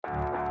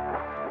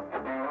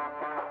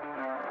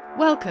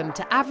Welcome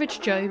to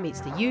Average Joe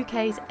Meets the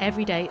UK's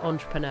Everyday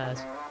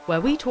Entrepreneurs,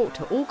 where we talk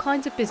to all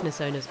kinds of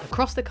business owners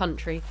across the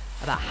country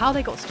about how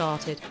they got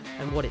started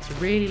and what it's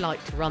really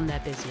like to run their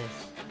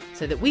business,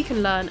 so that we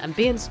can learn and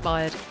be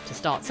inspired to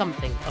start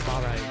something of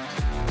our own.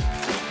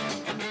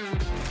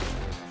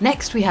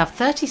 Next we have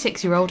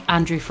 36-year-old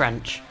Andrew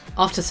French.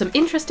 After some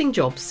interesting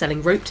jobs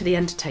selling rope to the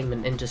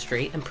entertainment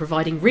industry and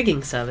providing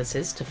rigging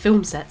services to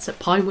film sets at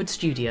Pinewood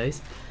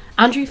Studios,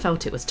 Andrew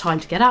felt it was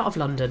time to get out of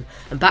London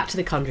and back to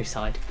the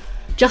countryside,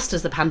 just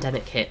as the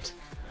pandemic hit.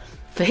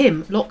 For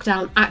him,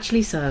 lockdown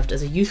actually served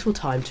as a useful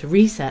time to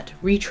reset,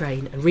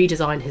 retrain and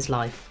redesign his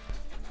life.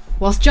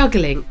 Whilst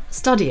juggling,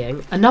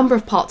 studying, a number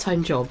of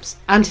part-time jobs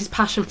and his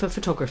passion for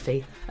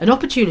photography, an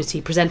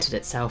opportunity presented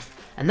itself,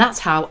 and that's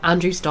how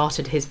Andrew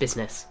started his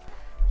business.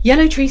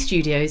 Yellow Tree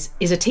Studios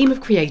is a team of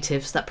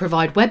creatives that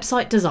provide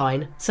website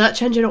design,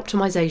 search engine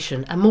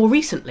optimization and more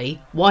recently,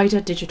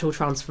 wider digital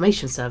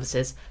transformation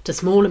services to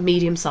small and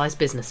medium-sized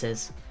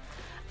businesses.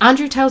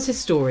 Andrew tells his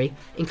story,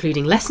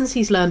 including lessons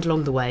he's learned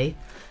along the way,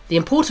 the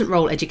important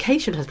role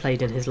education has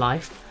played in his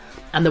life,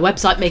 and the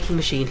website making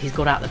machine he's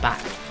got out the back.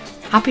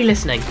 Happy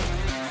listening.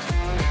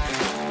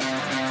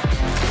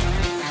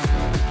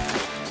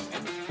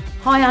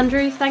 Hi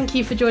Andrew, thank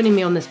you for joining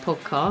me on this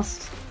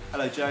podcast.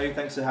 Hello Joe,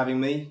 thanks for having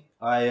me.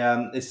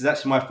 This is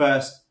actually my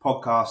first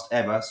podcast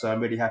ever, so I'm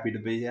really happy to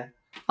be here.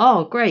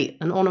 Oh, great.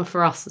 An honour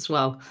for us as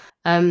well.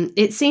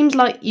 It seems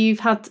like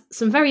you've had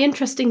some very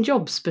interesting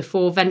jobs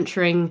before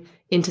venturing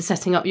into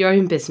setting up your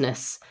own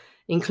business,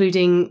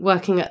 including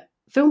working at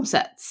film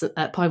sets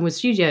at Pinewood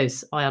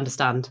Studios, I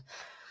understand.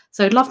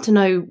 So I'd love to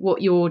know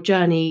what your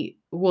journey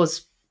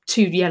was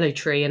to Yellow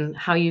Tree and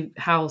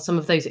how some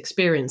of those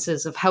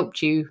experiences have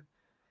helped you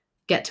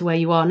get to where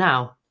you are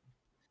now.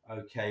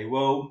 Okay,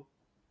 well,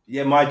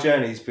 yeah, my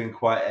journey's been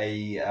quite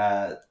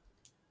a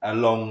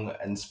long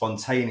and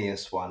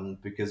spontaneous one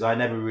because I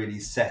never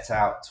really set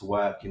out to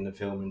work in the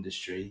film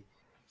industry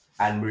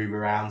and move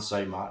around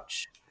so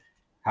much.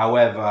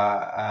 However,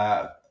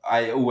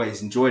 I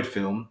always enjoyed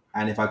film,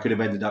 and if I could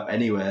have ended up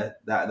anywhere,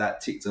 that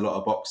ticked a lot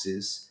of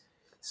boxes.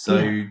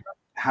 So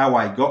how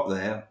I got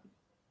there,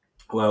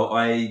 well,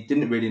 I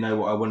didn't really know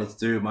what I wanted to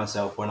do with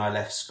myself when I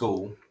left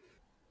school.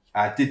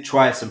 I did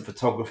try some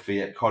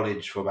photography at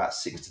college for about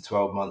 6 to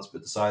 12 months,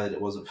 but decided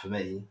it wasn't for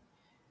me.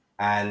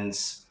 And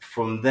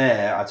from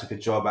there, I took a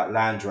job at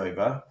Land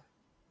Rover,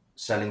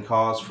 selling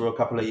cars for a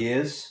couple of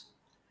years.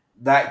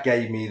 That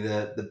gave me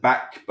the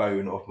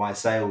backbone of my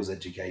sales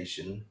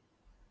education,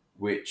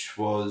 which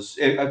was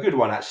a good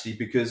one actually,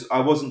 because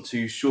I wasn't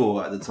too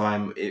sure at the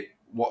time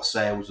what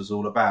sales was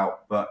all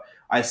about. But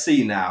I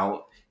see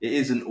now it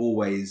isn't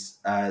always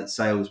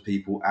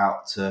salespeople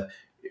out to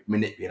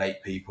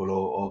manipulate people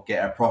or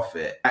get a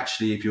profit.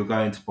 Actually, if you're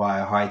going to buy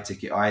a high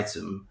ticket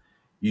item,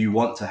 you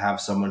want to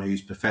have someone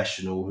who's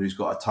professional, who's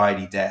got a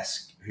tidy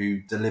desk, who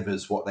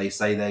delivers what they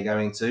say they're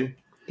going to.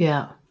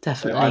 Yeah,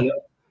 definitely.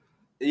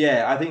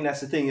 I think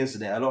that's the thing,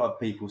 isn't it? A lot of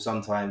people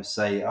sometimes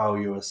say, oh,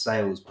 you're a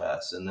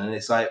salesperson. And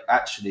it's like,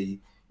 actually,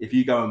 if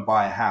you go and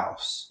buy a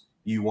house,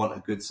 you want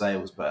a good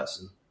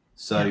salesperson.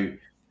 So,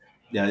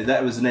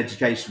 that was an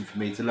education for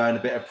me to learn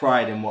a bit of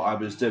pride in what I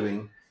was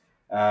doing.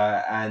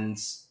 And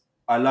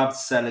I loved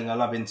selling, I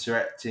love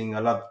interacting, I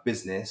loved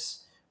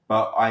business,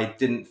 but I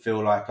didn't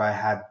feel like I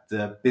had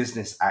the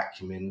business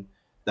acumen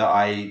that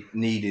I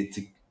needed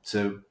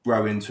to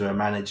grow into a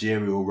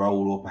managerial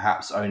role or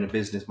perhaps own a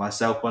business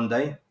myself one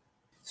day.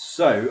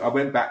 So I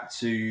went back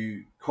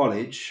to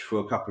college for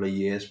a couple of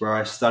years where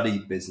I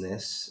studied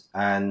business,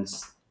 and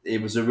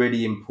it was a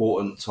really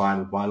important time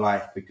of my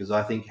life because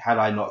I think had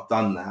I not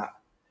done that,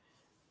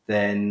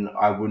 then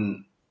I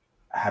wouldn't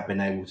have been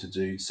able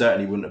to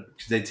certainly wouldn't have,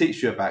 because they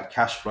teach you about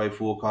cash flow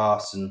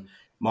forecasts and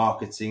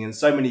marketing. And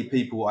so many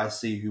people I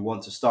see who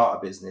want to start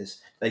a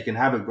business, they can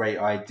have a great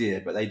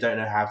idea, but they don't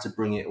know how to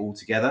bring it all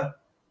together.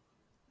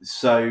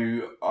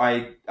 So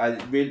I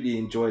really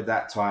enjoyed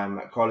that time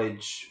at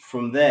college.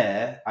 From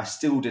there, I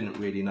still didn't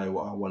really know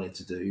what I wanted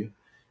to do.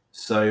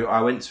 So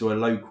I went to a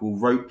local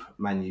rope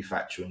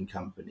manufacturing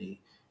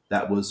company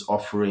that was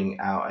offering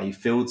out a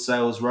field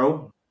sales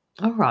role.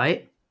 All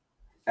right.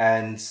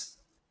 And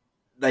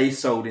they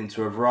sold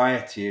into a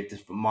variety of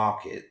different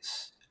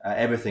markets,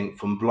 everything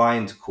from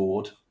blind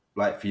cord,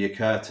 like for your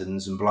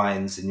curtains and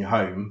blinds in your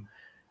home,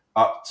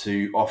 up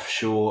to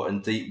offshore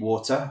and deep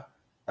water,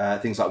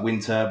 things like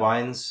wind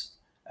turbines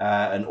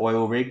and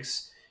oil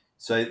rigs.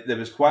 So there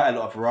was quite a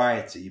lot of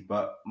variety,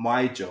 but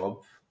my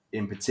job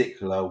in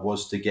particular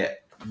was to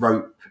get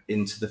rope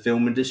into the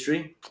film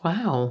industry.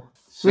 Wow.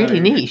 So, Really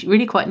niche,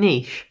 really quite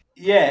niche.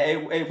 yeah,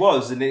 it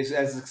was, and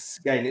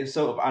it's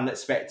sort of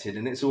unexpected,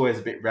 and it's always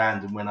a bit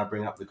random when I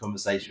bring up the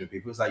conversation with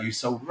people. It's like, you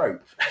sold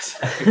rope.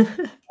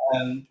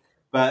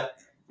 But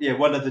yeah,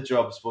 one of the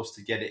jobs was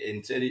to get it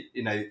into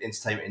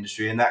entertainment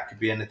industry, and that could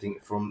be anything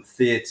from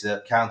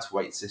theatre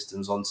counterweight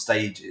systems on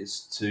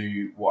stages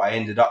to what I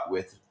ended up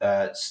with,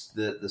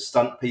 the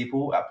stunt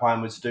people at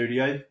Pinewood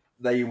Studio.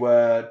 They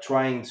were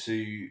trying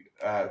to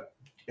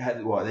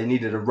they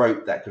needed a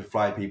rope that could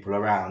fly people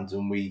around,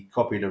 and we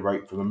copied a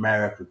rope from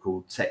America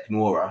called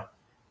Technora,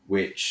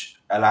 which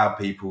allowed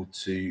people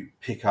to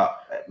pick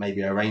up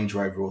maybe a Range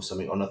Rover or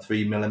something on a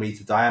 3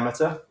 millimeter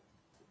diameter.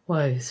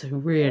 Whoa, so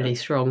really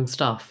strong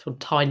stuff. A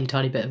tiny,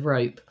 tiny bit of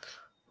rope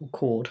or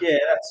cord. Yeah,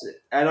 that's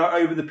it. And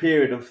over the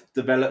period of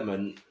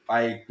development,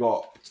 I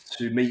got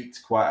to meet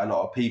quite a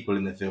lot of people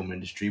in the film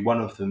industry.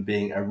 One of them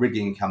being a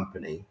rigging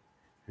company,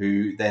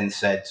 who then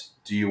said,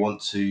 "Do you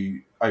want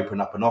to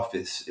open up an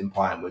office in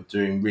Pinewood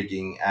doing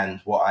rigging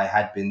and what I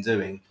had been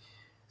doing?"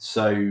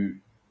 So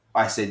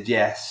I said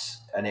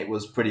yes, and it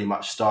was pretty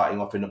much starting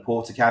off in a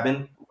porter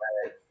cabin.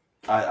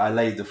 I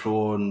laid the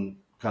floor and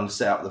kind of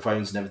set up the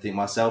phones and everything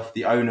myself.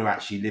 The owner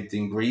actually lived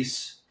in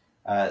Greece.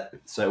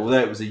 So although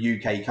it was a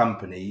UK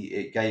company,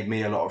 it gave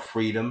me a lot of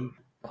freedom.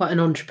 Quite an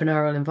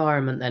entrepreneurial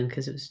environment then,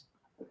 because it was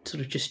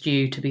sort of just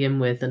you to begin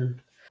with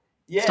and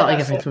Yeah, starting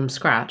that's everything it. from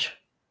scratch.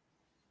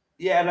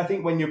 Yeah, and I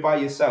think when you're by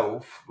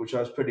yourself, which I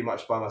was pretty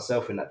much by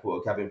myself in that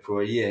porter cabin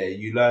for a year,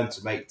 you learn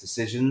to make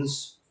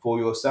decisions for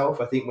yourself.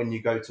 I think when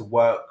you go to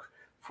work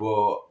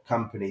for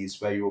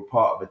companies where you're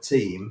part of a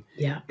team,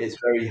 Yeah, it's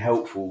very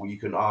helpful. You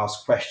can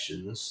ask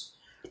questions,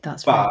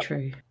 that's very but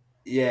true.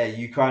 yeah,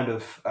 you kind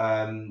of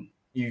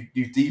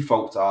you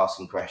default to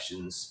asking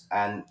questions,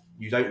 and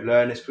you don't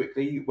learn as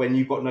quickly when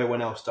you've got no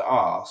one else to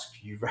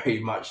ask. You very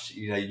much,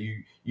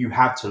 you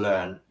have to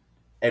learn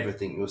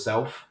everything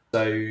yourself.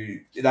 So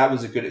that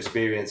was a good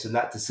experience, and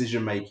that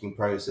decision making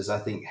process, I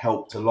think,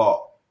 helped a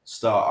lot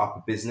start up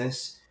a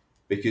business,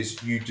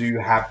 because you do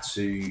have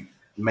to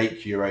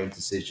make your own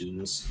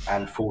decisions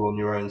and fall on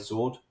your own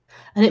sword.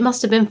 And it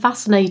must have been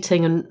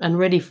fascinating and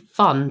really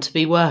fun to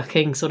be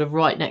working sort of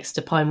right next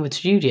to Pinewood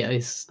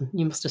Studios.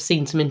 You must have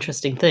seen some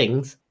interesting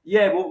things.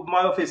 Yeah, well,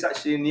 my office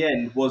actually in the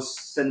end was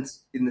sent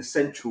in the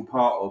central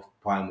part of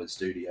Pinewood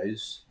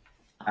Studios,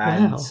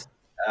 and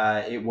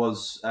Wow. it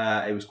was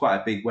quite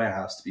a big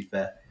warehouse, to be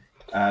fair.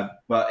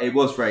 But it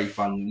was very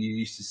fun. You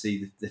used to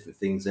see the different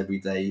things every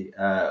day,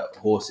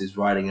 horses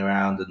riding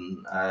around,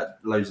 and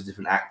loads of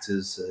different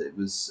actors. It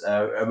was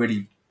a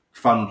really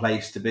fun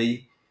place to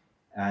be,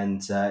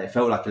 and it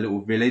felt like a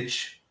little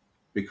village,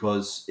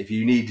 because if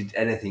you needed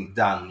anything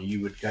done,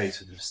 you would go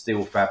to the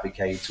steel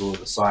fabricator or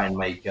the sign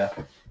maker,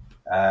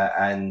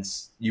 and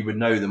you would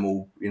know them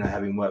all,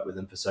 having worked with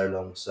them for so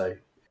long. So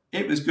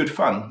it was good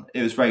fun.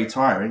 It was very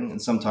tiring,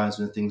 and sometimes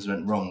when things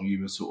went wrong,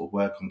 you were sort of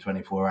working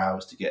 24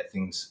 hours to get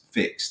things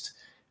fixed.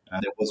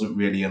 There wasn't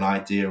really an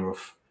idea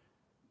of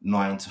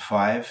 9 to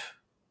 5.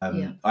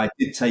 Yeah. I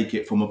did take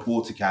it from a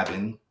porter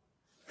cabin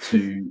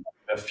to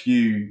a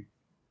few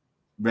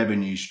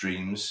revenue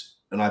streams,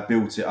 and I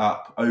built it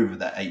up over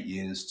that 8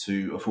 years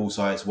to a full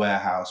size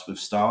warehouse with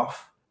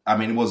staff. I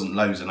mean, it wasn't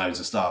loads and loads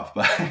of staff,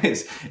 but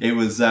it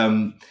was,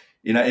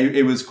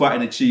 it was quite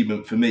an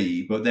achievement for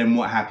me. But then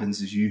what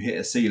happens is you hit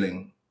a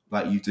ceiling,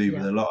 like you do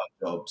with Yeah. a lot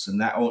of jobs, and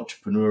that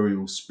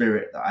entrepreneurial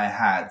spirit that I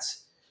had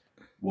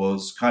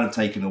was kind of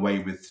taken away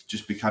with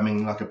just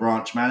becoming like a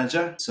branch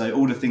manager. So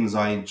all the things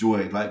I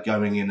enjoyed, like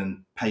going in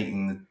and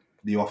painting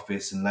the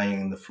office and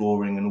laying the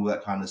flooring and all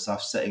that kind of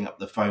stuff, setting up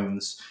the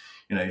phones,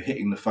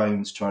 hitting the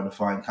phones, trying to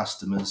find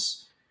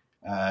customers,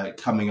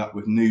 coming up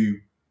with new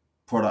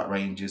product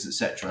ranges,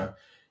 etc.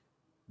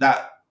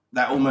 That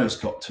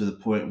almost got to the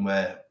point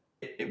where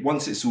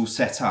once it's all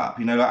set up,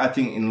 like I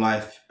think in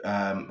life,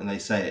 and they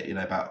say it,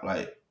 about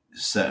like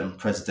certain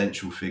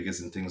presidential figures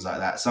and things like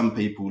that. Some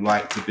people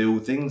like to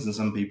build things, and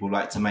some people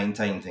like to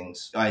maintain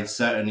things. I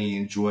certainly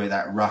enjoy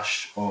that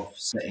rush of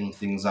setting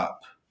things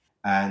up,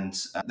 and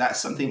that's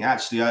something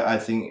actually I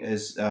think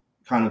is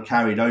kind of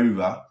carried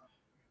over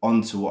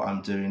onto what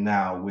I'm doing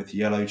now with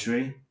Yellow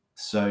Tree.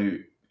 So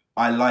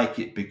I like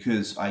it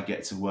because I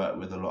get to work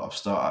with a lot of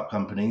startup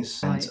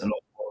companies and Right. a lot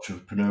of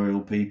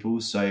entrepreneurial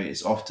people. So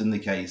it's often the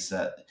case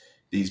that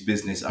these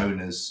business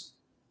owners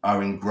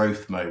are in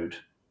growth mode,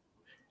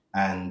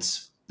 and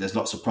there's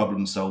lots of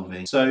problem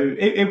solving. So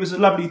it was a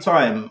lovely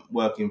time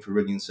working for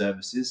Rigging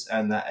Services,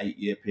 and that 8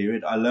 year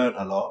period, I learnt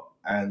a lot,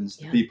 and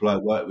the Yeah. people I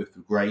worked with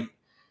were great.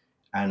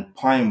 And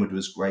Pinewood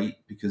was great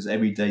because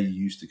every day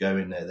you used to go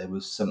in there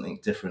was something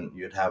different.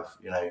 You'd have,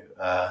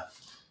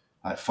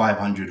 like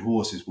 500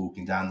 horses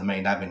walking down the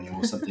main avenue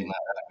or something like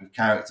that, with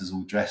characters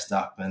all dressed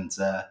up. And,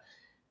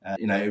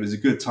 it was a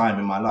good time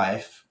in my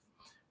life.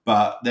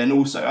 But then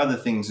also other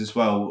things as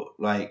well,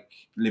 like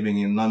living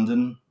in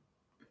London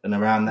and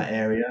around that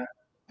area,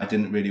 I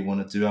didn't really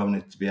want to do. I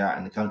wanted to be out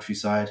in the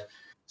countryside.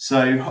 So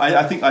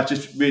I think I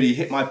just really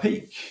hit my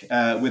peak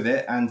with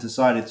it and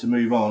decided to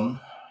move on.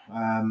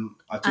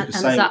 I took a And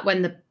is sale. that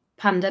when the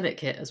pandemic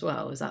hit as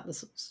well? Is that the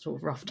sort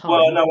of rough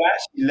Well, time? no, I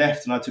actually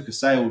left and I took a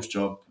sales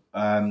job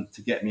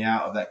to get me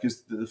out of that,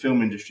 because the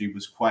film industry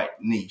was quite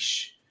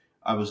niche.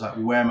 I was like,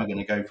 well, where am I going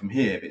to go from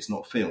here if it's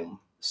not film?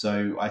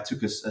 So I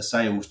took a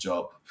sales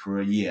job for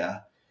a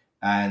year,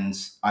 and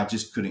I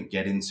just couldn't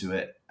get into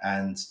it.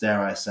 And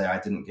dare I say, I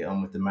didn't get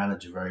on with the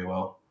manager very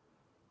well.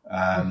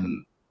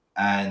 Mhm.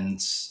 And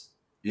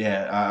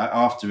yeah,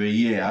 after a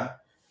year,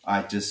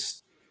 I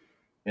just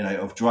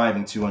of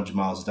driving 200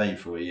 miles a day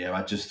for a year,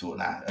 I just thought,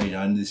 nah,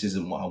 and this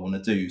isn't what I want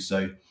to do.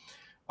 So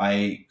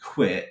I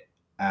quit.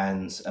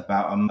 And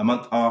about a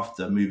month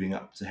after moving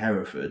up to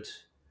Hereford,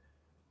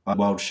 the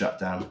world shut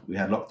down. We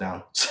had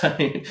lockdown. So,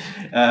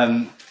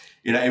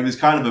 it was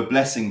kind of a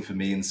blessing for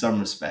me in some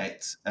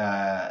respects.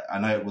 I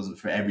know it wasn't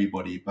for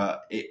everybody,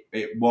 but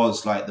it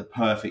was like the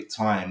perfect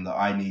time that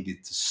I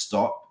needed to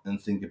stop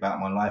and think about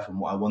my life and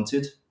what I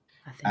wanted.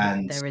 I think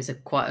And there is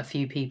quite a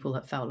few people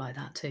that felt like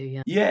that too.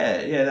 Yeah.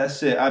 yeah,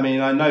 that's it. I mean,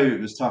 I know it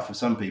was tough for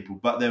some people,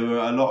 but there were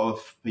a lot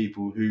of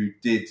people who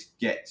did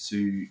get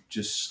to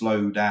just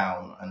slow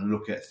down and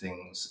look at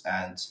things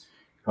and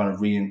kind of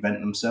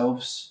reinvent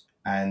themselves.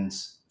 And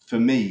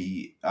for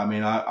me, I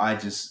mean, I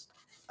just,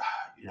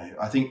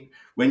 I think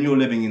when you're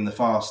living in the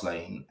fast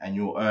lane and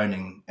you're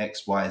earning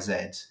X, Y,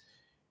 Z,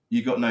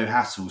 you got no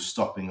hassle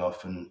stopping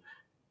off and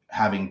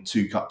having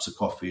 2 cups of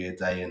coffee a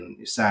day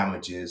and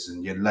sandwiches,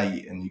 and you're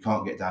late and you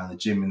can't get down to the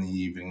gym in the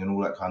evening and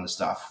all that kind of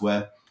stuff.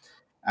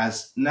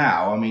 Whereas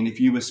now, I mean, if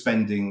you were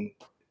spending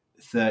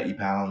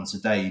 £30 a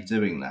day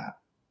doing that,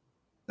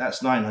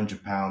 that's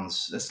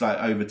 £900. That's like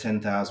over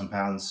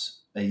 £10,000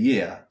 a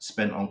year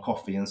spent on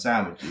coffee and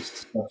sandwiches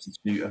to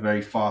substitute a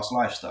very fast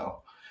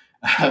lifestyle.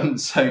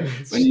 So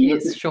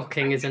it's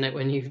shocking, isn't it,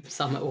 when you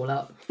sum it all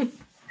up?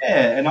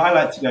 Yeah, and I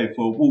like to go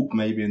for a walk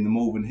maybe in the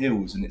Malvern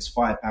Hills, and it's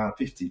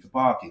 £5.50 for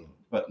parking.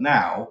 But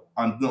now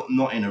I'm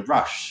not in a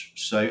rush,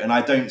 and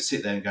I don't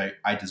sit there and go,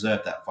 I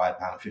deserve that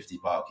 £5.50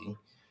 parking.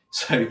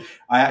 So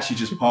I actually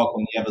just park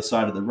on the other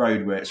side of the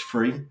road where it's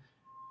free,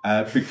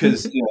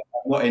 because I'm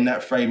not in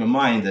that frame of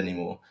mind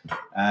anymore.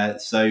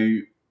 So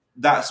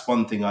that's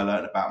one thing I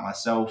learned about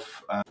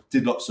myself.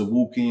 Did lots of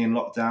walking in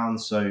lockdown,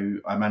 so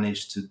I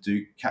managed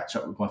to catch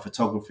up with my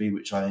photography,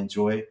 which I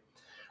enjoy.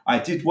 I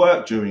did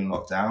work during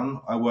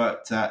lockdown. I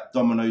worked at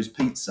Domino's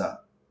Pizza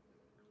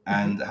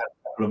and had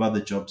a couple of other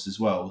jobs as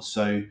well.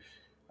 So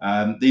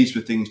these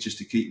were things just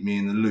to keep me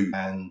in the loop.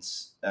 And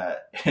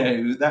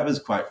that was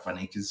quite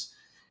funny because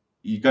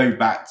you go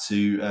back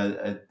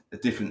to a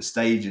different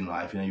stage in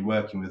life. You're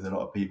working with a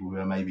lot of people who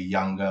are maybe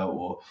younger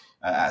or,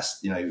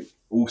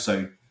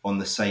 also on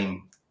the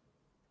same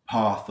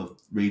path of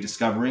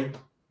rediscovery.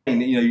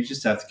 And, you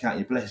just have to count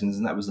your blessings.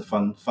 And that was a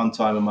fun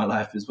time of my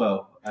life as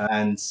well.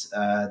 And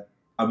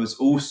I was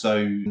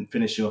also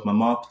finishing off my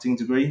marketing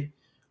degree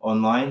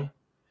online.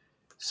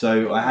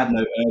 So I had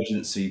no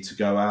urgency to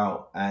go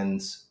out,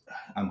 and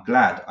I'm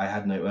glad I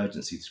had no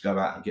urgency to go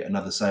out and get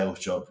another sales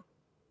job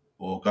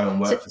or go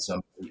and work for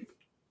somebody.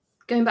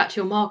 Going back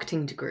to your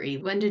marketing degree,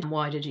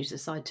 why did you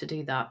decide to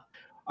do that?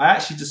 I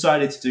actually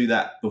decided to do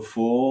that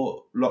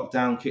before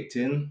lockdown kicked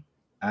in,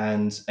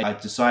 and I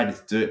decided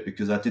to do it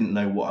because I didn't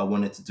know what I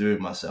wanted to do with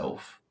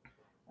myself.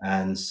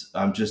 And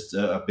I'm just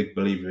a big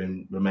believer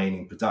in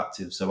remaining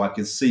productive. So I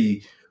could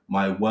see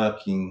my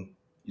working,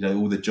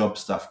 all the job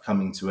stuff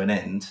coming to an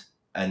end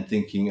and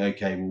thinking,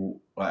 okay, well,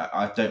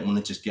 I don't want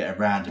to just get a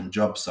random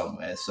job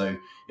somewhere. So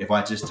if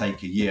I just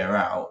take a year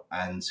out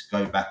and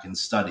go back and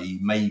study,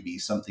 maybe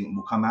something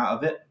will come out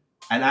of it.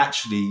 And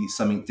actually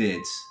something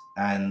did.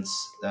 And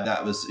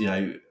that was,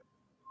 it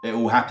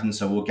all happened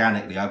so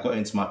organically. I got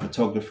into my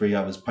photography.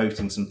 I was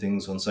posting some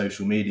things on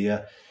social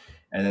media.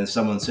 And then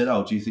someone said,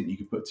 oh, do you think you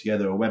could put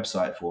together a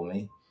website for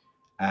me?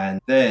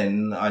 And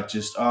then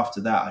after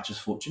that, I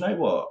just thought, you know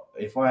what?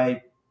 If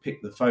I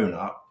pick the phone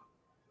up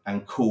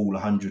and call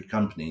 100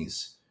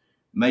 companies,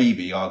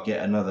 maybe I'll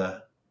get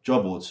another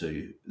job or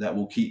two that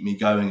will keep me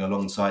going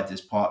alongside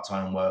this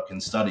part-time work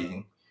and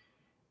studying.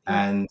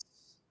 And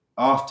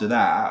after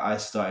that, I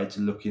started to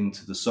look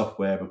into the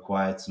software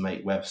required to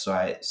make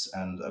websites,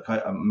 and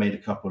I made a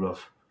couple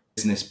of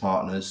business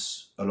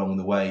partners along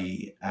the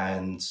way,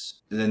 and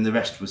then the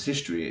rest was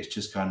history. It's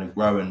just kind of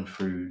growing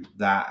through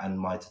that and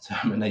my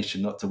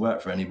determination not to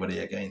work for anybody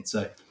again.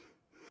 So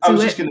I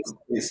was just going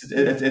to say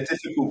it's a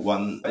difficult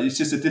one. It's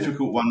just a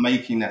difficult one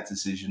making that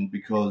decision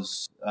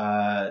because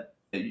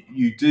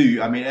you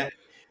do. I mean,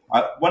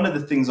 one of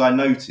the things I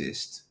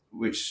noticed,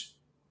 which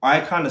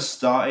I kind of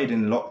started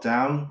in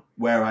lockdown,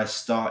 where I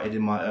started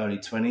in my early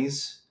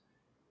 20s.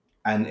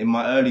 And in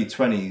my early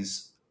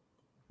 20s,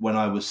 when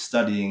I was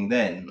studying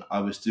then, I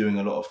was doing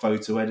a lot of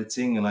photo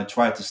editing, and I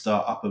tried to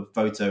start up a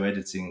photo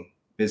editing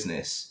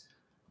business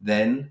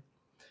then.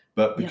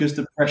 But because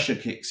the pressure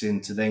kicks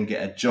in to then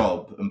get a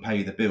job and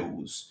pay the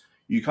bills,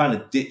 you kind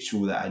of ditch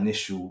all that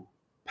initial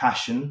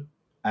passion.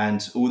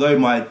 And although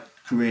my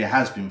career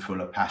has been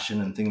full of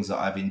passion and things that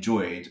I've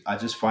enjoyed, I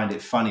just find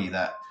it funny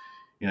that,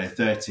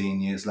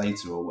 13 years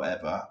later or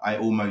whatever, I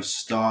almost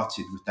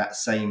started with that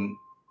same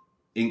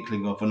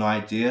inkling of an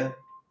idea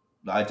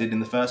that I did in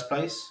the first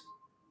place.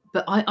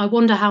 But I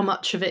wonder how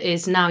much of it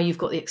is now you've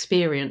got the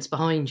experience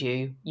behind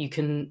you, you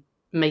can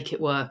make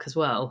it work as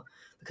well.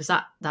 Because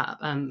that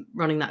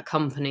running that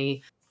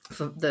company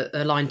that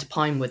aligned to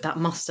Pinewood, that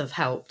must have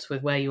helped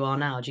with where you are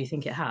now. Do you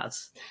think it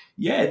has?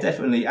 Yeah,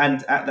 definitely.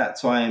 And at that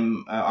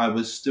time, I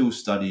was still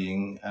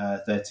studying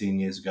 13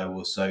 years ago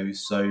or so.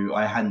 So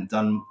I hadn't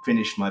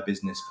finished my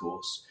business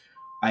course.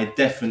 I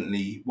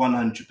definitely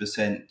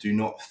 100% do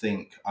not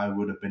think I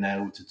would have been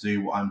able to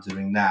do what I'm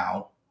doing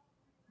now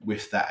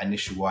with that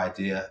initial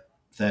idea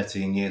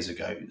 13 years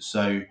ago.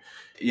 So,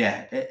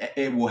 yeah,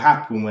 it will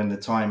happen when the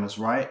time is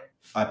right,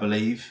 I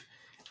believe.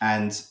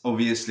 And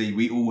obviously,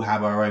 we all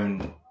have our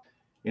own,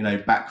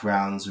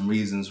 backgrounds and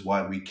reasons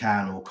why we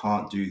can or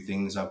can't do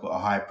things. I've got a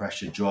high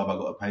pressure job. I've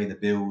got to pay the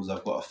bills.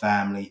 I've got a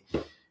family.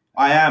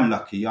 I am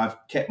lucky. I've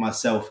kept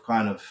myself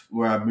kind of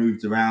where I've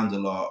moved around a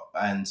lot,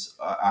 and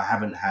I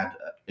haven't had,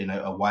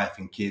 a wife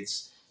and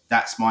kids.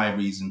 That's my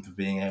reason for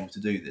being able to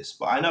do this.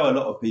 But I know a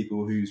lot of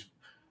people whose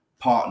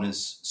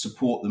partners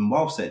support them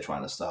whilst they're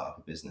trying to start up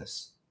a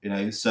business.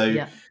 So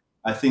Yeah.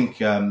 I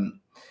think,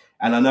 and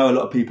I know a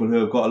lot of people who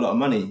have got a lot of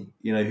money,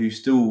 who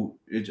still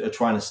are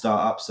trying to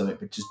start up something,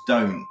 but just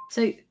don't.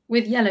 So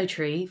with Yellow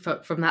Tree,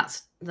 from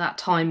that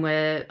time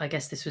where I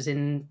guess this was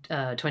in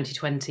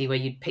 2020, where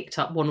you'd picked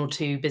up one or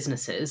two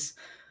businesses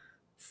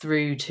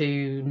through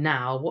to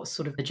now, what's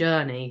sort of the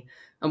journey,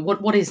 and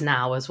what is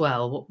now as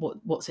well?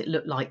 What's it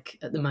look like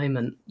at the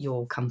moment,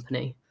 your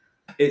company?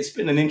 It's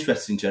been an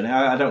interesting journey.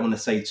 I don't want to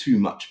say too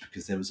much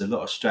because there was a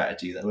lot of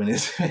strategy that went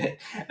into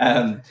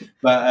it.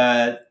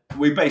 But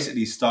we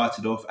basically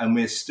started off, and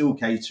we're still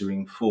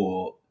catering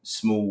for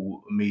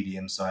small,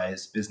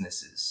 medium-sized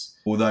businesses.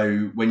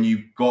 Although when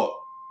you've got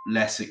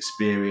less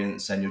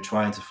experience and you're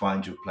trying to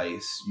find your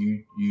place,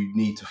 you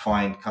need to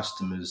find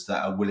customers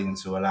that are willing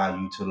to allow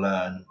you to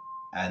learn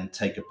and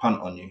take a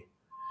punt on you,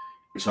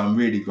 which I'm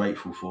really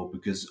grateful for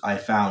because I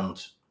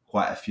found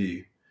quite a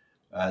few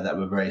that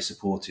were very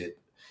supportive.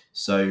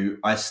 So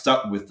I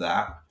stuck with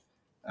that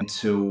and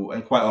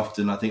quite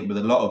often I think with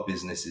a lot of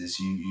businesses,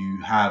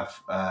 you have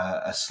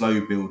a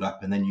slow build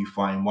up and then you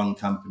find one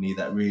company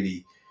that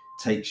really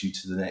takes you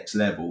to the next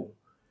level.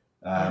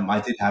 I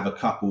did have a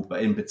couple,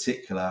 but in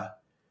particular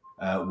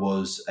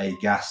was a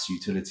gas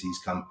utilities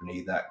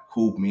company that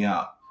called me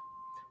up,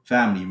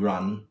 family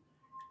run,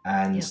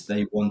 and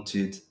they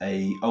wanted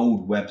a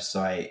old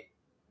website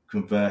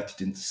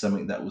converted into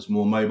something that was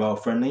more mobile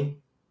friendly,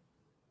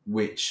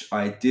 which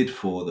I did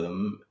for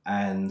them.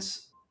 And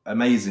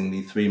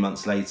amazingly, 3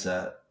 months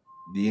later,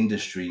 the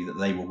industry that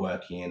they were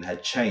working in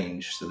had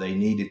changed. So they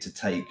needed to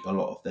take a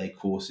lot of their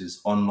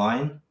courses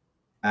online.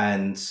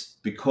 And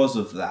because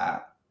of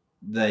that,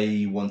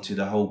 they wanted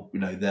a whole,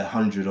 their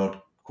 100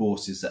 odd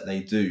courses that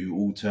they do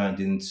all turned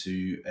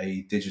into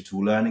a digital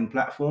learning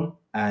platform.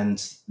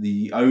 And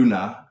the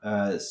owner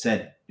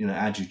said,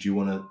 Andrew, do you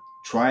want to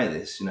try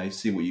this?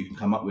 See what you can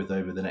come up with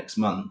over the next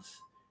month.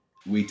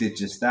 We did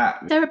just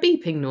that. Is there a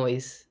beeping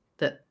noise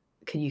that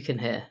you can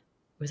hear?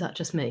 Or is that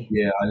just me?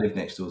 Yeah, I live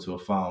next door to a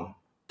farm.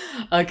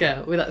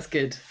 Okay, well that's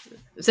good.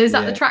 So is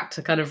that the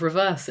tractor kind of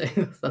reversing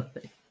or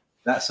something?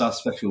 That's our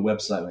special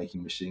website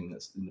making machine.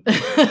 That's in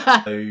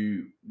the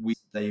so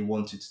they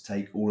wanted to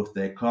take all of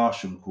their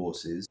classroom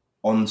courses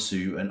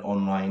onto an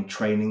online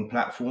training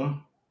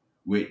platform,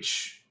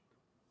 which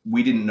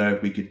we didn't know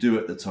if we could do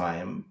at the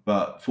time.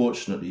 But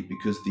fortunately,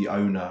 because the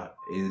owner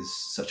is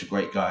such a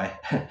great guy,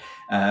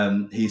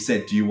 he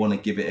said, do you want to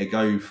give it a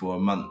go for a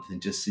month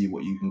and just see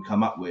what you can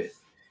come up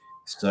with?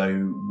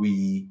 So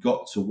we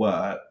got to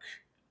work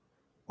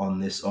on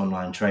this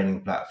online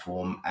training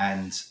platform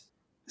and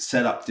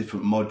set up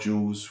different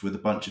modules with a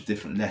bunch of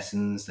different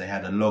lessons. They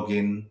had a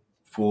login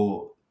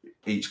for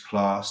each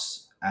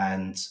class,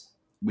 and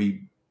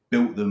we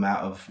built them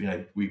out of,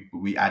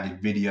 we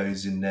added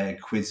videos in there,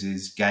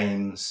 quizzes,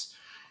 games.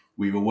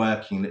 We were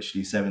working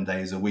literally 7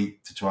 days a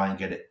week to try and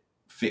get it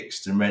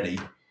fixed and ready.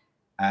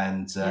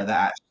 And that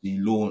actually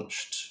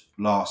launched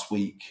last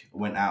week,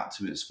 went out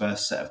to its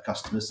first set of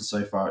customers, and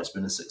so far it's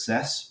been a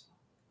success.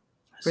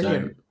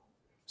 Brilliant.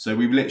 So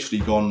we've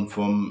literally gone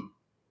from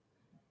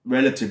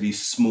relatively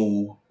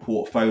small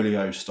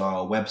portfolio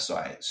style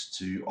websites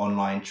to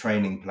online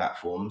training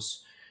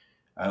platforms.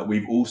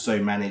 We've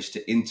also managed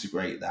to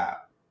integrate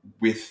that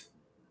with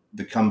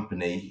the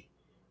company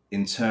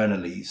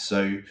internally.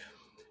 So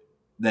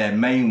their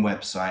main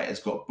website has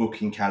got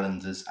booking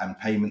calendars and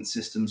payment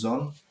systems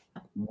on.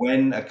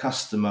 When a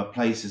customer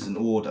places an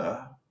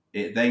order,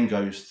 it then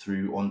goes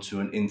through onto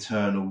an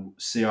internal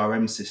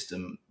CRM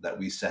system that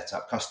we set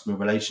up, customer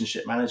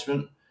relationship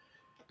management.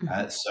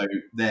 So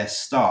their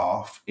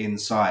staff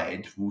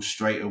inside will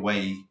straight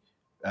away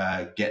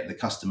get the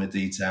customer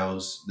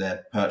details,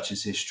 their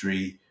purchase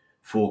history,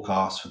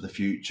 forecast for the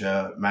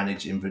future,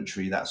 manage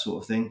inventory, that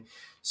sort of thing.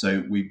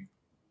 So we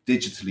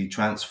digitally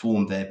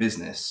transformed their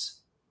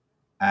business,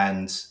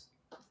 and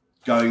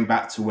going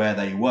back to where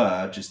they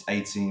were just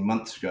 18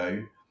 months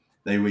ago,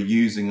 they were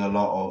using a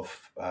lot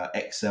of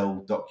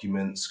Excel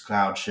documents,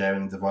 cloud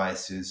sharing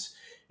devices.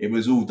 It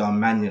was all done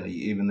manually,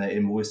 even their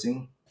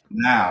invoicing.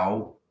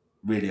 Now,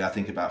 really, I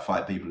think about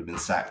 5 people have been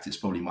sacked. It's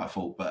probably my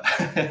fault, but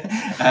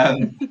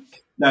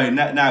no,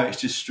 now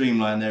it's just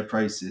streamlined their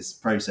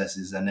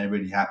processes, and they're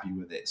really happy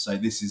with it. So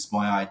this is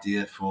my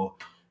idea for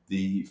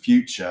the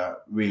future,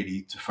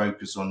 really, to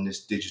focus on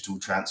this digital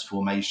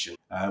transformation.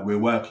 We're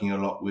working a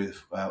lot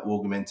with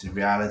augmented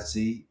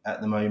reality at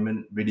the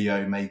moment,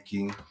 video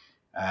making,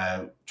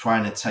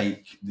 trying to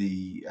take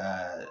the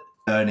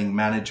learning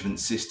management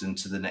system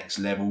to the next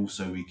level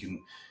so we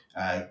can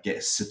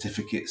get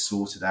certificates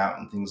sorted out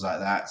and things like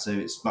that. So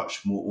it's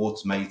much more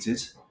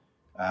automated.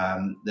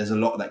 There's a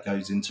lot that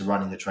goes into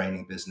running a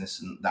training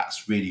business, and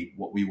that's really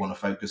what we want to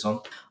focus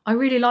on. I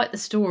really like the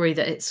story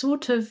that it's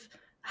sort of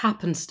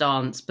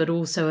happenstance, but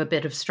also a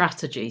bit of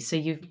strategy. So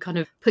you've kind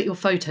of put your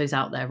photos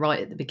out there right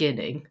at the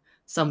beginning.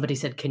 Somebody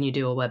said, can you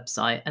do a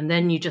website? And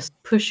then you just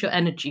push your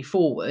energy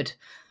forward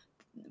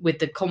with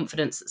the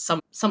confidence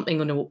that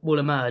something will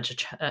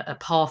emerge, a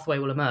pathway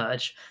will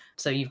emerge.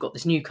 So you've got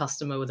this new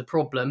customer with a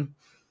problem,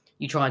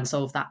 you try and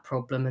solve that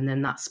problem, and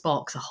then that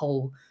sparks a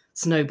whole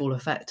snowball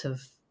effect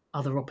of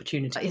other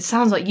opportunities. It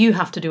sounds like you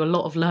have to do a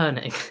lot of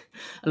learning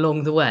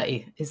along the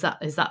way. Is that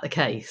the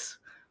case?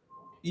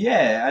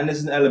 Yeah, and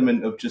there's an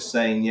element of just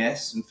saying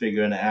yes and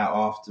figuring it out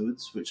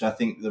afterwards, which I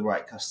think the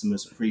right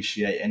customers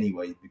appreciate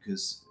anyway,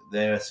 because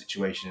their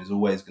situation is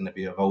always going to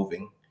be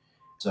evolving.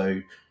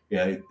 So,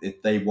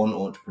 if they want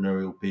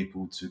entrepreneurial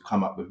people to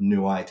come up with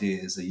new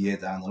ideas a year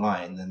down the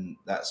line, then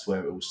that's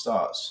where it all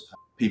starts.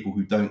 People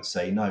who don't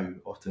say no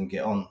often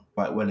get on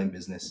quite well in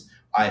business.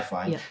 I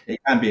find it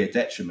can be a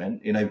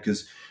detriment,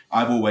 because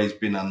I've always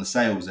been on the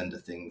sales end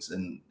of things,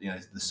 and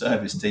the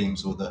service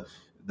teams or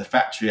the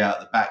factory out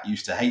the back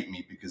used to hate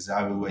me because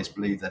I always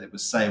believed that it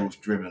was sales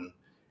driven,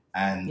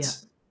 and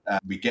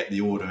we get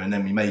the order and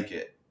then we make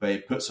it, but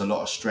it puts a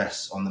lot of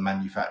stress on the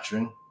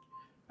manufacturing.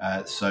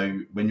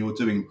 So when you're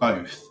doing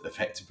both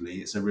effectively,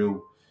 it's a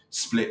real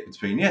split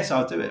between, yes,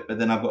 I'll do it, but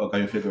then I've got to go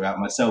and figure out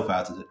myself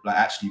how to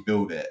actually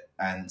build it.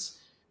 And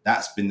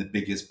that's been the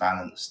biggest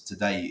balance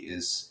today,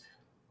 is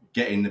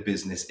getting the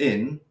business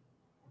in,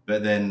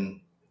 but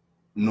then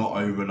not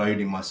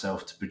overloading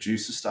myself to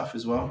produce the stuff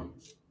as well.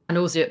 And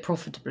also it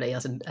profitably,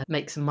 as in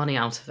make some money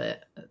out of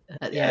it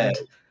at the end.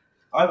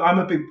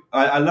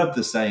 I love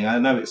the saying, I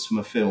know it's from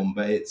a film,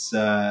 but it's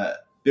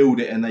build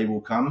it and they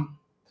will come.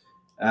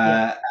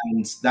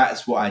 And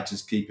that's what I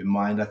just keep in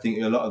mind. I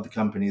think a lot of the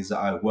companies that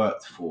I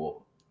worked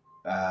for,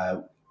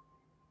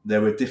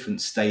 there were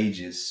different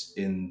stages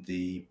in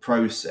the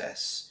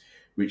process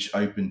which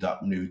opened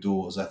up new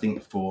doors. I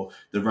think for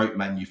the rope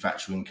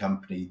manufacturing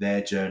company,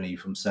 their journey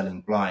from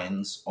selling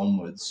blinds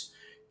onwards,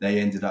 they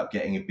ended up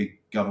getting a big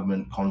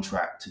government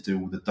contract to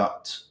do all the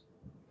duct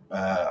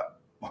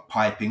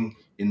piping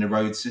in the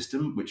road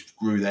system, which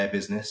grew their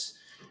business.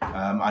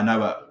 I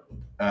know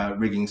at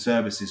Rigging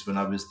Services, when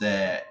I was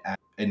there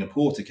in the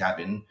porter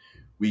cabin,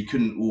 we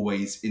couldn't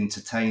always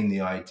entertain the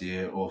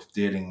idea of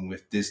dealing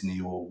with Disney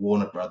or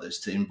Warner Brothers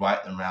to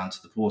invite them round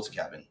to the porter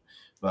cabin.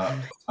 But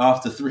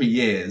after 3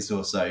 years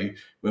or so,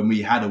 when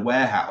we had a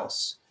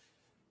warehouse,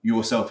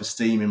 your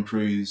self-esteem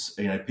improves,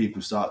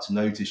 people start to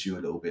notice you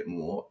a little bit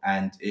more,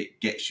 and it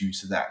gets you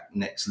to that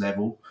next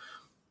level.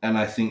 And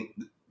I think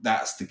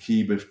that's the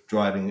key with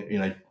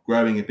driving,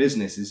 growing a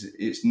business, is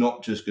it's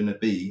not just going to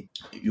be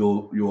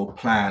your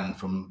plan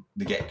from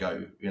the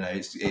get-go.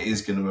 It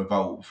is going to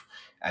evolve,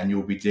 and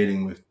you'll be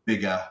dealing with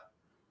bigger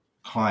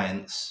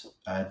clients,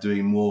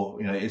 doing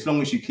more, as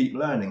long as you keep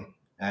learning.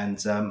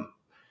 And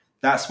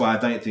that's why I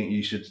don't think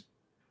you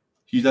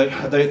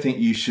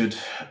should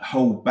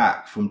hold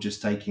back from just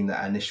taking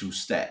that initial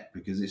step,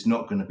 because it's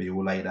not going to be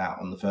all laid out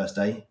on the first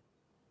day.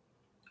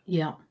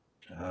 Yeah.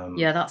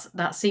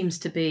 That seems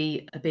to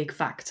be a big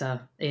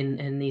factor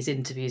in these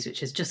interviews,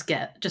 which is just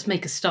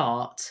make a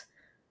start.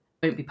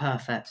 Won't be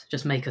perfect.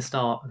 Just make a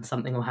start and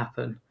something will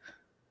happen.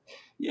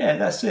 Yeah,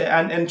 that's it.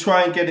 And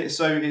try and get it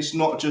so it's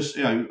not just,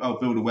 I'll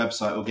build a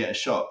website or get a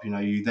shop.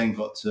 You then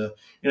got to,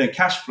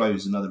 cash flow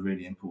is another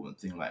really important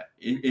thing. Like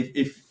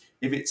if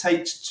it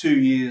takes 2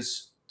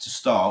 years to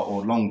start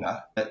or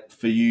longer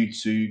for you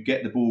to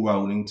get the ball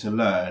rolling, to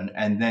learn,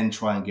 and then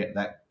try and get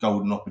that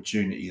golden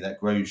opportunity that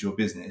grows your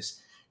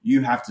business,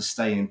 you have to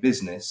stay in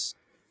business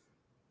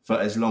for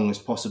as long as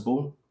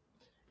possible.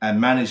 And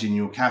managing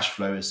your cash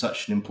flow is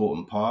such an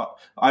important part.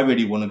 I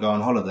really want to go on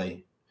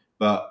holiday,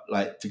 but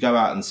to go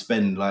out and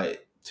spend £2,000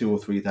 or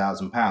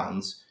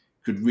 £3,000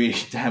 could really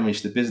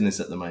damage the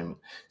business at the moment.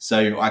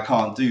 So I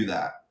can't do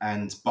that.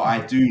 But I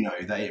do know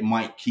that it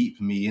might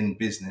keep me in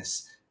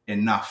business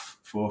enough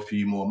for a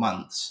few more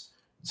months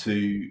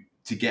to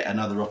get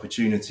another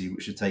opportunity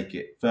which should take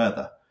it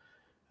further.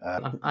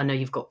 I know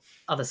you've got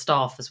other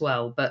staff as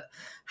well, but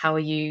how are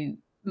you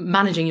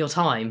managing your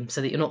time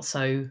so that you're not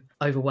so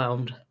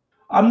overwhelmed?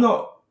 I'm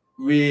not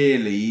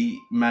really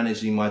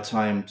managing my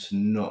time to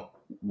not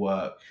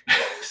work.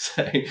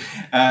 So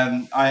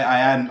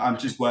I'm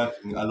just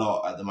working a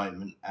lot at the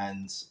moment,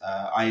 and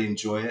I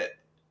enjoy it.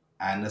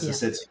 And as I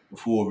said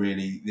before,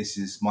 really, this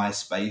is my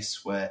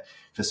space where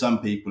for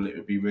some people it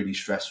would be really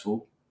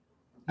stressful.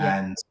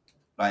 And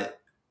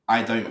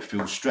I don't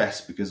feel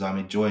stressed because I'm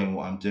enjoying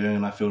what I'm doing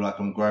and I feel like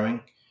I'm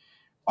growing.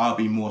 I'll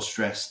be more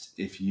stressed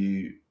if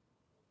you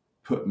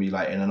put me in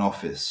an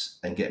office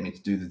and get me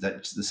to do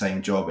the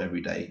same job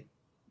every day,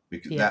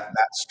 because that's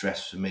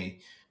stress for me.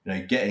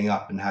 Getting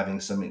up and having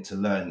something to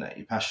learn that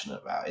you're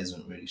passionate about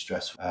isn't really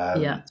stressful.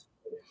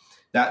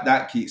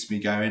 That keeps me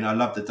going. I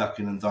love the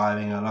ducking and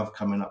diving. I love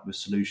coming up with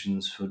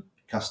solutions for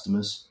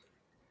customers.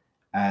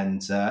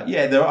 And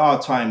there are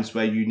times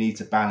where you need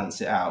to balance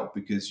it out,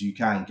 because you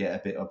can get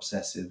a bit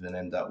obsessive and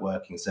end up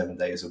working 7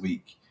 days a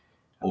week,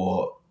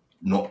 or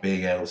not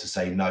being able to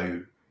say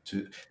no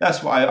to.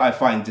 That's what I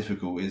find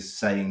difficult, is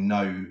saying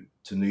no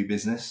to new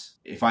business.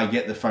 If I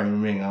get the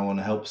phone ring, I want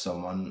to help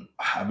someone,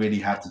 I really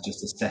have to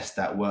just assess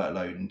that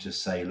workload and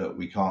just say, look,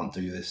 we can't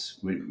do this.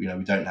 We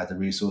don't have the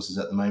resources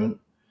at the moment.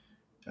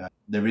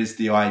 There is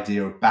the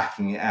idea of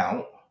backing it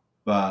out,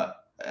 but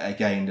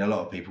again, a lot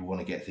of people want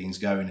to get things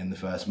going in the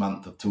first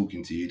month of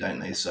talking to you, don't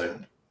they? So,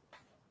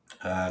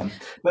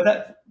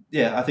 but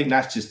I think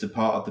that's just a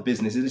part of the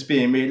business. It's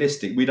being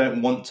realistic. We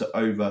don't want to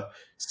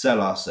oversell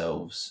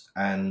ourselves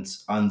and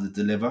under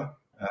deliver.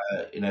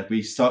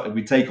 If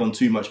we take on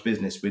too much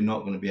business, we're not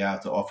going to be able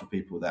to offer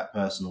people that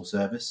personal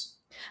service.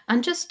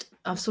 And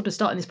I've sort of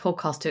started this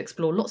podcast to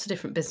explore lots of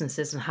different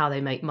businesses and how they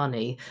make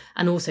money,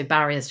 and also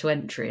barriers to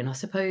entry. And I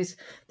suppose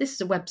this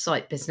is a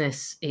website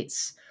business.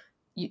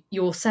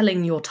 You're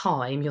selling your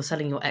time, you're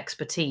selling your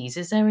expertise.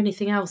 Is there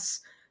anything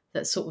else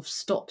that sort of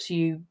stops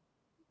you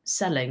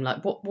selling?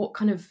 Like what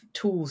kind of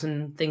tools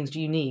and things do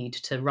you need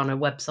to run a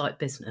website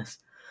business?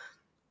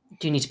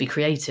 Do you need to be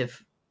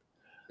creative?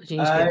 Do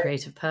you need to be a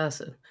creative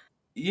person?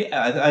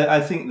 Yeah,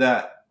 I think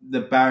that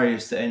the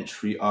barriers to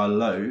entry are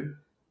low,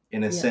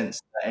 in a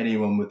sense that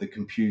anyone with a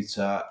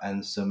computer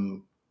and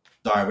some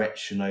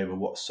direction over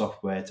what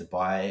software to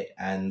buy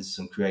and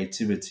some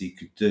creativity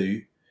could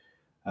do.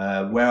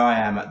 Where I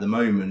am at the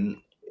moment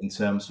in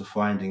terms of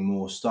finding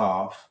more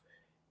staff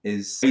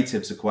is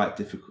creatives are quite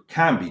difficult,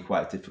 can be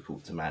quite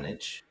difficult to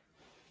manage.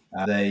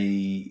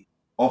 They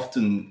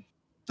often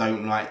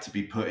don't like to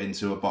be put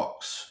into a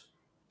box.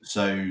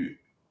 So,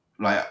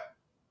 like,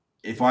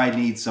 if I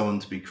need someone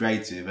to be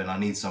creative and I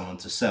need someone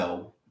to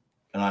sell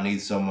and I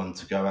need someone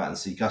to go out and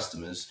see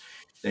customers,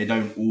 they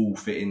don't all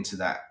fit into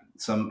that.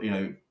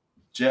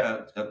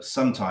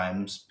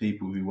 Sometimes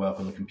people who work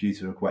on the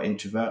computer are quite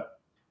introvert.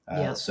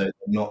 So they're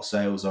not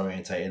sales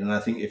orientated. And I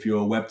think if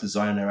you're a web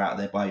designer out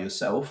there by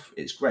yourself,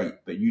 it's great,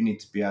 but you need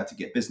to be able to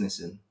get business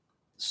in.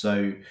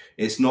 So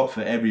it's not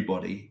for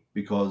everybody,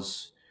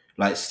 because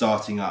like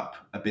starting up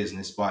a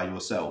business by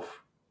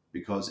yourself,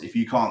 because if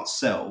you can't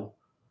sell,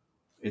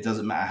 it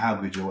doesn't matter how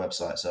good your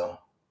websites are.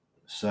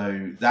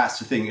 So that's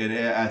the thing. And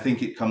I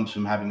think it comes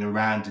from having a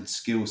rounded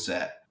skill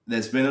set.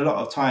 There's been a lot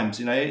of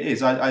times,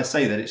 I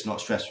say that it's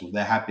not stressful.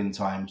 There have been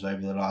times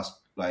over the last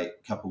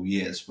couple of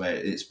years where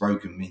it's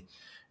broken me.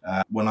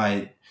 When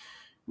I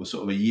was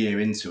sort of a year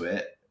into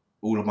it,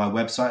 all of my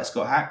websites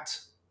got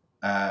hacked,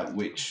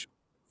 which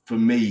for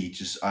me,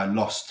 I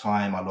lost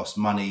time, I lost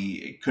money.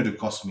 It could have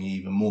cost me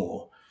even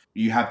more.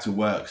 You have to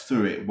work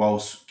through it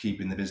whilst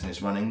keeping the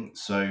business running.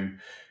 So,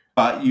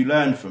 but you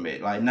learn from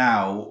it. Like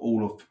now,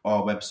 all of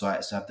our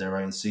websites have their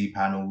own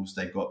cPanels.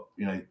 They've got,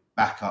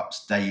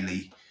 backups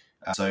daily.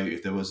 So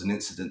if there was an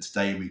incident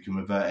today, we can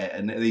revert it.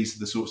 And these are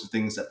the sorts of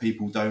things that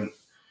people don't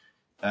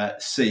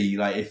see.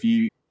 Like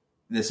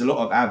there's a lot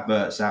of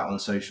adverts out on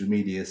social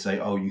media say,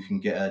 oh, you can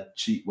get a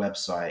cheap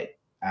website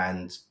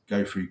and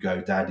go through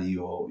GoDaddy,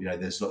 or,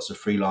 there's lots of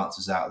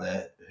freelancers out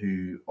there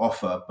who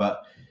offer,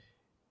 but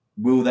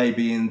will they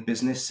be in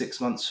business 6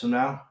 months from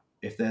now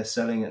if they're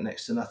selling at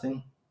next to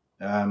nothing?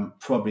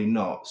 Probably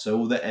not. So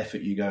all the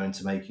effort you go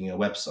into making a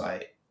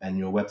website and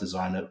your web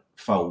designer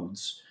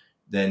folds,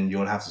 then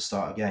you'll have to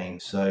start again.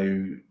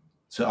 So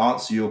to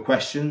answer your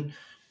question,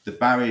 the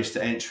barriers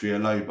to entry are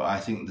low, but I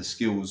think the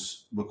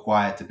skills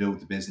required to build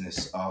the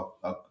business are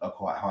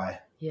quite high.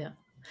 Yeah.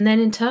 And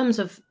then in terms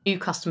of new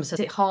customers, is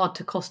it hard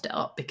to cost it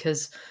up?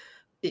 Because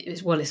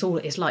it's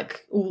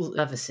like all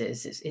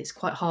services. It's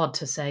quite hard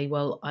to say,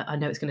 well, I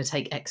know it's going to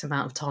take X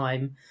amount of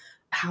time.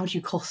 How do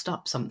you cost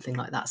up something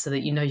like that so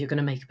that you're going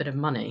to make a bit of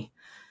money?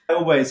 I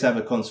always have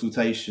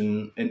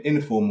an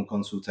informal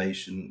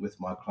consultation with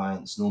my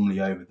clients, normally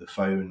over the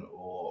phone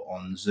or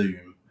on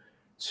Zoom,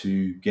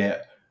 to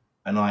get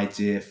an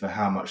idea for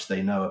how much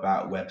they know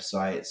about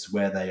websites,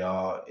 where they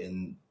are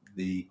in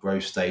the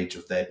growth stage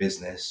of their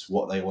business,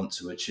 what they want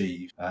to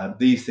achieve.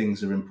 These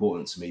things are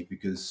important to me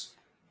because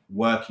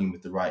working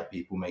with the right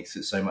people makes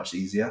it so much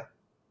easier.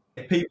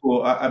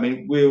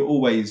 We'll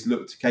always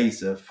look to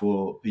cater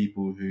for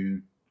people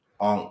who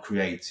aren't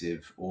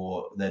creative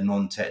or they're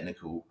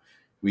non-technical.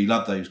 We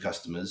love those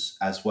customers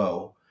as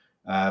well.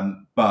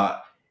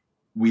 But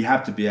we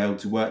have to be able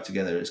to work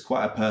together. It's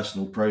quite a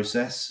personal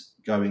process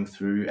going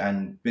through,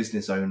 and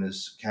business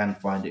owners can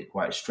find it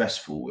quite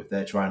stressful if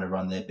they're trying to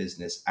run their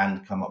business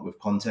and come up with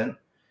content.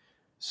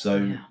 So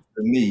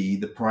for me,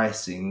 the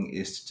pricing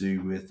is to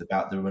do with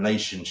about the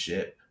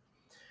relationship,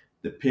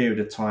 the period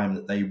of time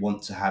that they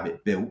want to have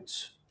it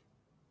built.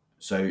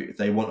 So if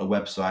they want a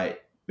website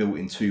built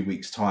in 2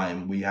 weeks'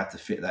 time, we have to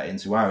fit that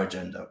into our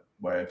agenda.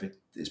 Where if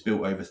it's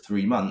built over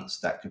 3 months,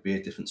 that could be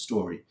a different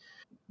story.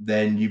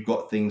 Then you've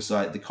got things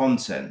like the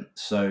content.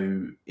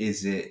 So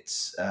is it,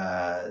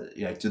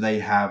 do they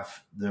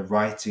have the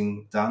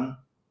writing done,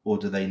 or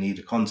do they need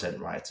a content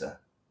writer?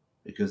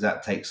 Because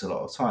that takes a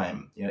lot of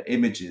time.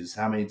 Images,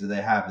 how many do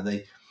they have? Are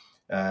they,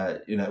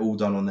 all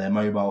done on their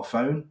mobile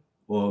phone?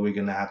 or we're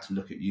going to have to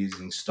look at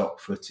using stock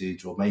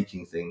footage or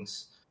making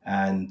things.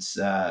 And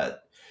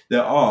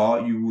there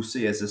are, you will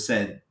see, as I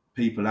said,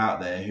 people out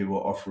there who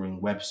are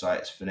offering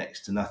websites for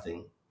next to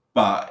nothing.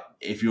 But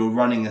if you're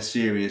running a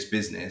serious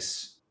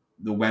business,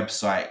 the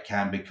website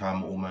can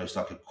become almost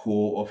like a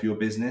core of your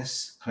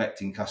business,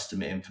 collecting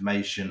customer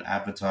information,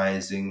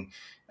 advertising,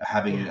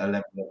 having Yeah. a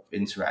level of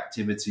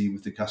interactivity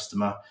with the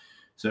customer.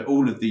 So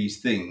all of these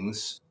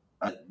things,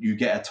 you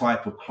get a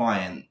type of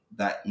client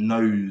that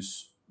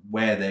knows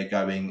where they're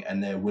going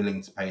and they're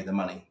willing to pay the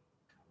money.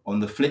 On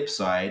the flip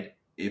side,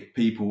 if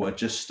people are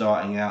just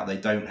starting out, they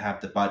don't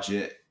have the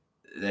budget,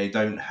 they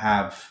don't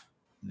have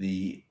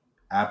the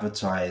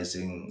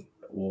advertising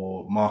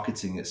or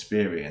marketing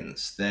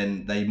experience,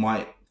 then they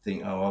might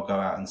think, oh, I'll go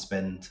out and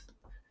spend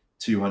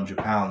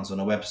 £200 on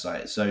a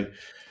website. So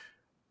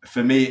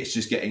for me, it's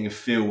just getting a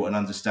feel and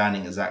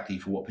understanding exactly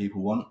for what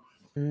people want.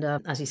 And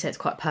as you say, it's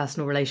quite a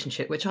personal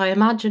relationship, which I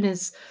imagine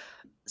is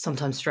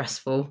sometimes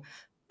stressful,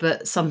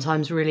 but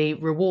sometimes really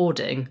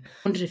rewarding.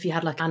 I wondered if you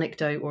had like an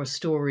anecdote or a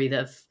story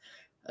of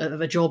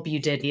a job you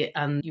did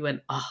and you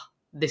went,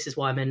 this is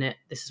why I'm in it.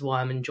 This is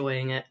why I'm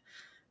enjoying it.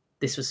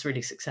 This was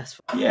really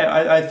successful. Yeah,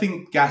 I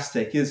think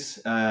Gastech is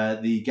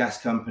the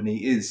gas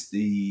company is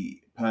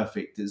the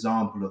perfect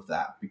example of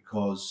that,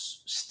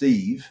 because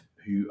Steve,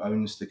 who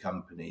owns the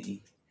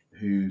company,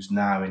 who's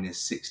now in his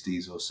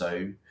 60s or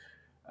so,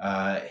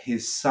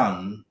 his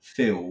son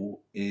Phil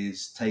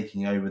is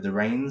taking over the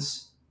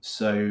reins.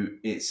 So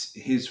it's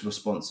his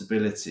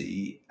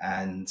responsibility,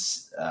 and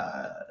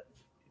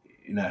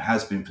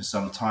has been for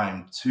some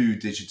time, to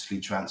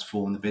digitally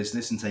transform the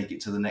business and take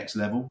it to the next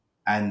level.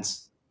 And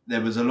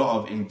there was a lot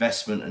of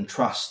investment and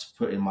trust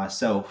put in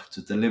myself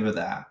to deliver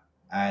that.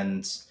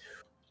 And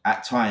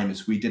at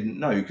times we didn't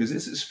know, because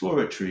it's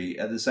exploratory.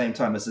 At the same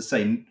time, as I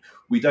say,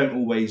 we don't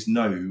always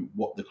know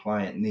what the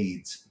client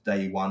needs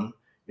day one.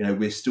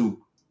 We're still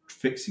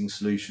fixing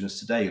solutions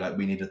today, like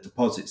we need a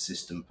deposit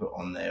system put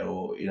on there,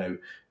 or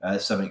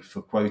something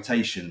for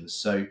quotations.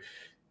 So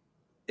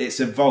it's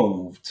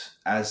evolved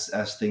as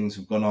things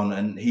have gone on.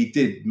 And he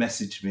did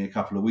message me a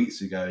couple of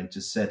weeks ago and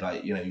just said,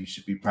 like, you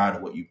should be proud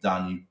of what you've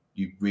done.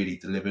 You've really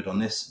delivered on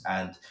this.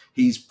 And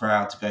he's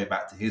proud to go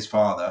back to his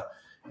father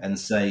and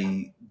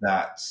say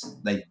that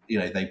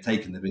they've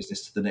taken the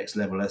business to the next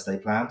level as they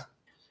planned.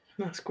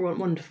 That's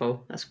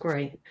wonderful. That's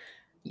great.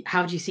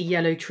 How do you see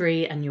Yellow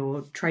Tree and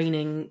your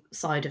training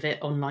side of it,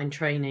 online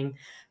training?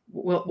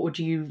 What would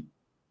you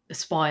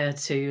aspire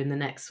to in the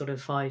next sort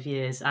of 5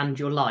 years, and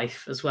your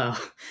life as well?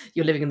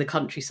 You're living in the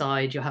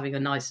countryside, you're having a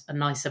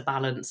nicer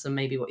balance than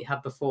maybe what you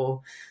had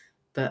before,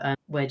 but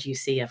where do you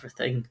see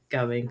everything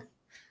going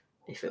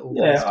if it all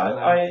Yeah, comes to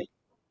allow?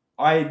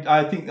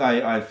 I think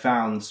I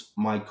found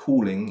my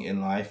calling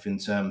in life in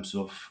terms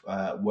of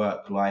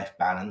work-life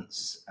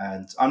balance,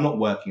 and I'm not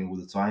working all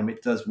the time.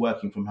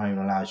 Working from home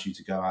allows you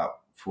to go out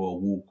for a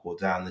walk or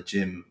down the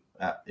gym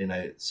at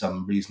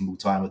some reasonable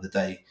time of the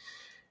day.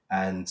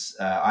 And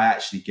I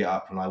actually get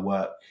up and I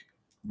work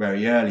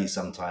very early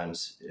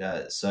sometimes,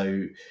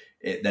 so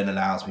it then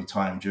allows me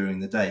time during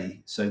the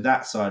day. So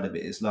that side of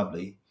it is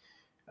lovely.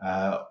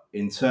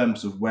 In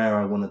terms of where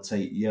I want to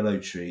take Yellow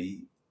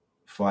Tree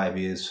 5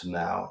 years from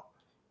now,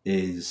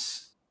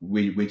 is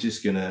we're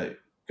just going to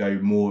go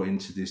more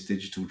into this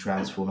digital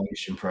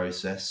transformation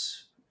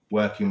process,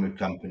 working with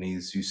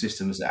companies whose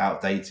systems are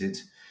outdated.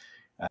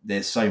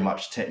 There's so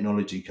much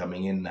technology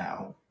coming in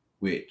now,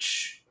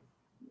 which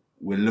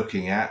we're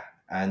looking at,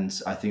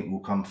 and I think will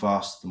come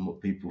faster than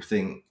what people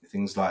think.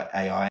 Things like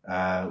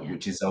AI,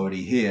 which is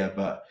already here,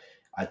 but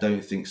I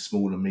don't think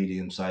small and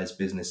medium-sized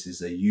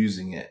businesses are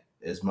using it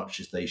as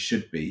much as they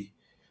should be.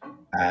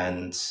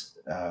 And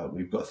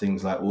we've got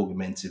things like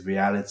augmented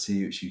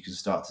reality, which you can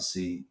start to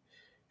see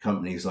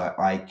companies like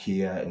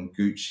IKEA and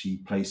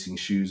Gucci placing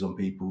shoes on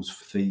people's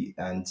feet,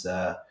 and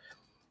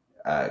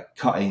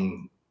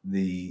cutting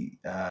the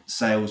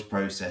sales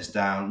process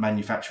down,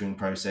 manufacturing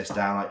process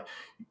down. Like,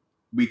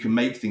 we can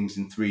make things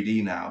in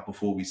 3D now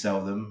before we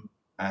sell them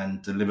and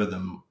deliver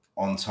them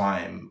on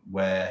time,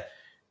 where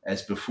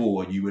as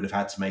before you would have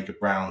had to make a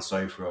brown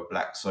sofa, a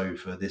black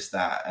sofa, this,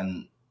 that,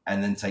 and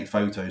then take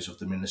photos of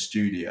them in the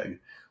studio.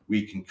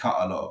 We can cut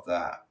a lot of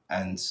that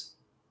and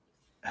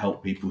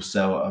help people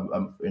sell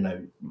at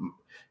a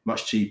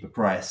much cheaper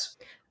price.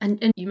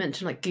 And you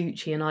mentioned like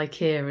Gucci and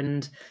IKEA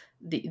and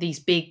these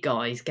big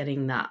guys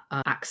getting that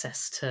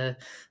access to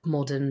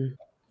modern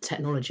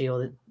technology or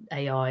the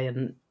AI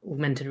and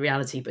augmented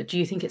reality. But do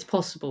you think it's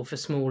possible for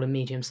small and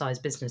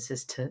medium-sized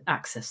businesses to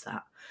access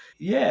that?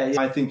 Yeah,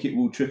 I think it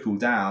will trickle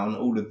down.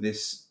 All of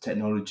this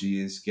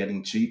technology is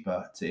getting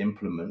cheaper to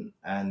implement.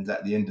 And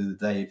at the end of the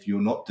day, if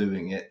you're not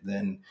doing it,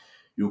 then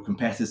your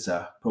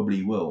competitor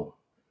probably will.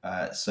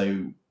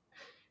 So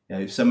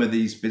some of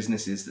these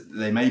businesses,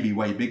 they may be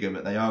way bigger,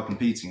 but they are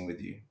competing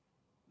with you.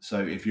 So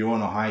if you're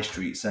on a high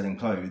street selling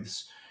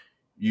clothes,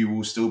 you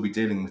will still be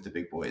dealing with the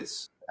big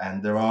boys.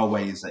 And there are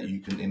ways that you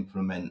can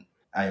implement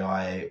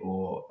AI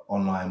or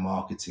online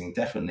marketing,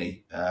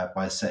 definitely,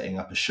 by setting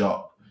up a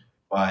shop,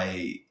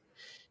 by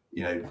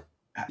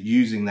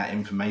using that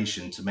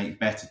information to make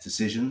better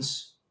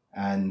decisions.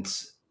 And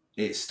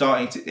it's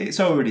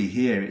already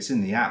here. It's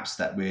in the apps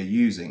that we're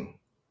using.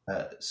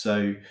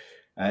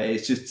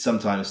 It's just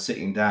sometimes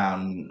sitting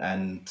down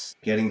and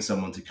getting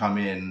someone to come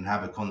in and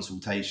have a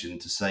consultation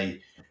to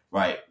say,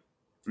 right,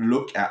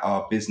 look at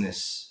our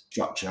business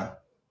structure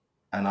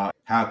and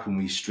how can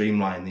we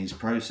streamline these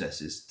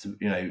processes to,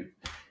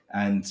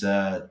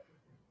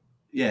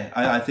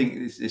 I think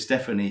it's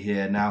definitely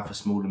here now for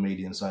small and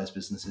medium-sized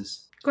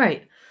businesses.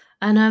 Great.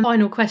 And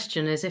final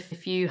question is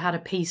if you had a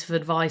piece of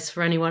advice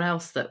for anyone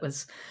else that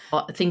was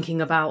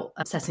thinking about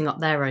setting up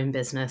their own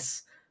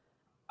business.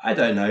 I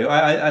don't know.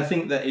 I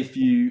think that if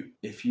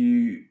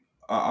you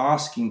are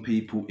asking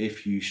people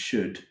if you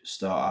should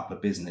start up a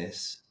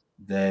business,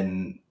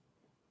 then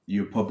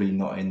you're probably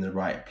not in the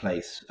right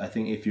place. I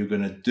think if you're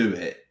going to do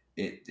it,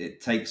 it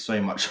takes so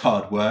much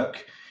hard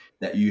work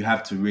that you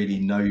have to really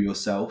know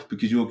yourself,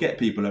 because you'll get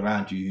people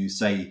around you who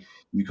say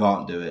you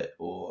can't do it,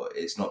 or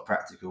it's not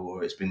practical,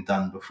 or it's been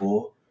done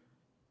before.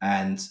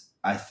 And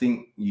I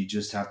think you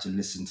just have to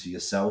listen to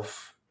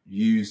yourself,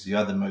 use the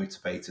other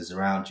motivators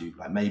around you.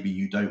 Like maybe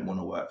you don't want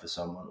to work for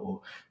someone,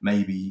 or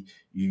maybe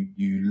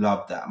you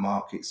love that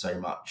market so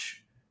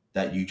much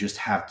that you just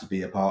have to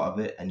be a part of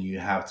it and you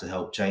have to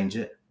help change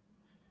it.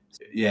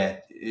 Yeah,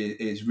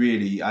 it's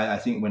really, I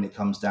think when it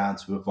comes down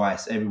to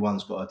advice,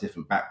 everyone's got a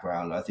different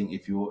background. I think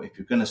if you're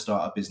going to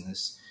start a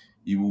business,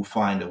 you will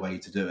find a way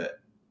to do it.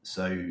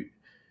 So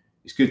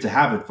it's good to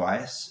have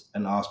advice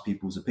and ask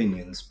people's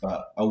opinions,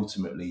 but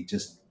ultimately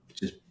just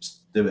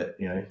do it,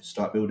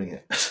 start building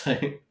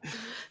it.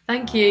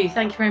 Thank you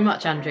very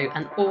much, Andrew,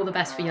 and all the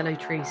best for Yellow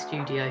Tree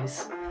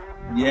Studios.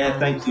 Yeah,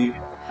 thank you,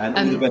 and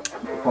all the best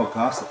for the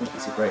podcast. I think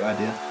it's a great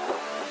idea.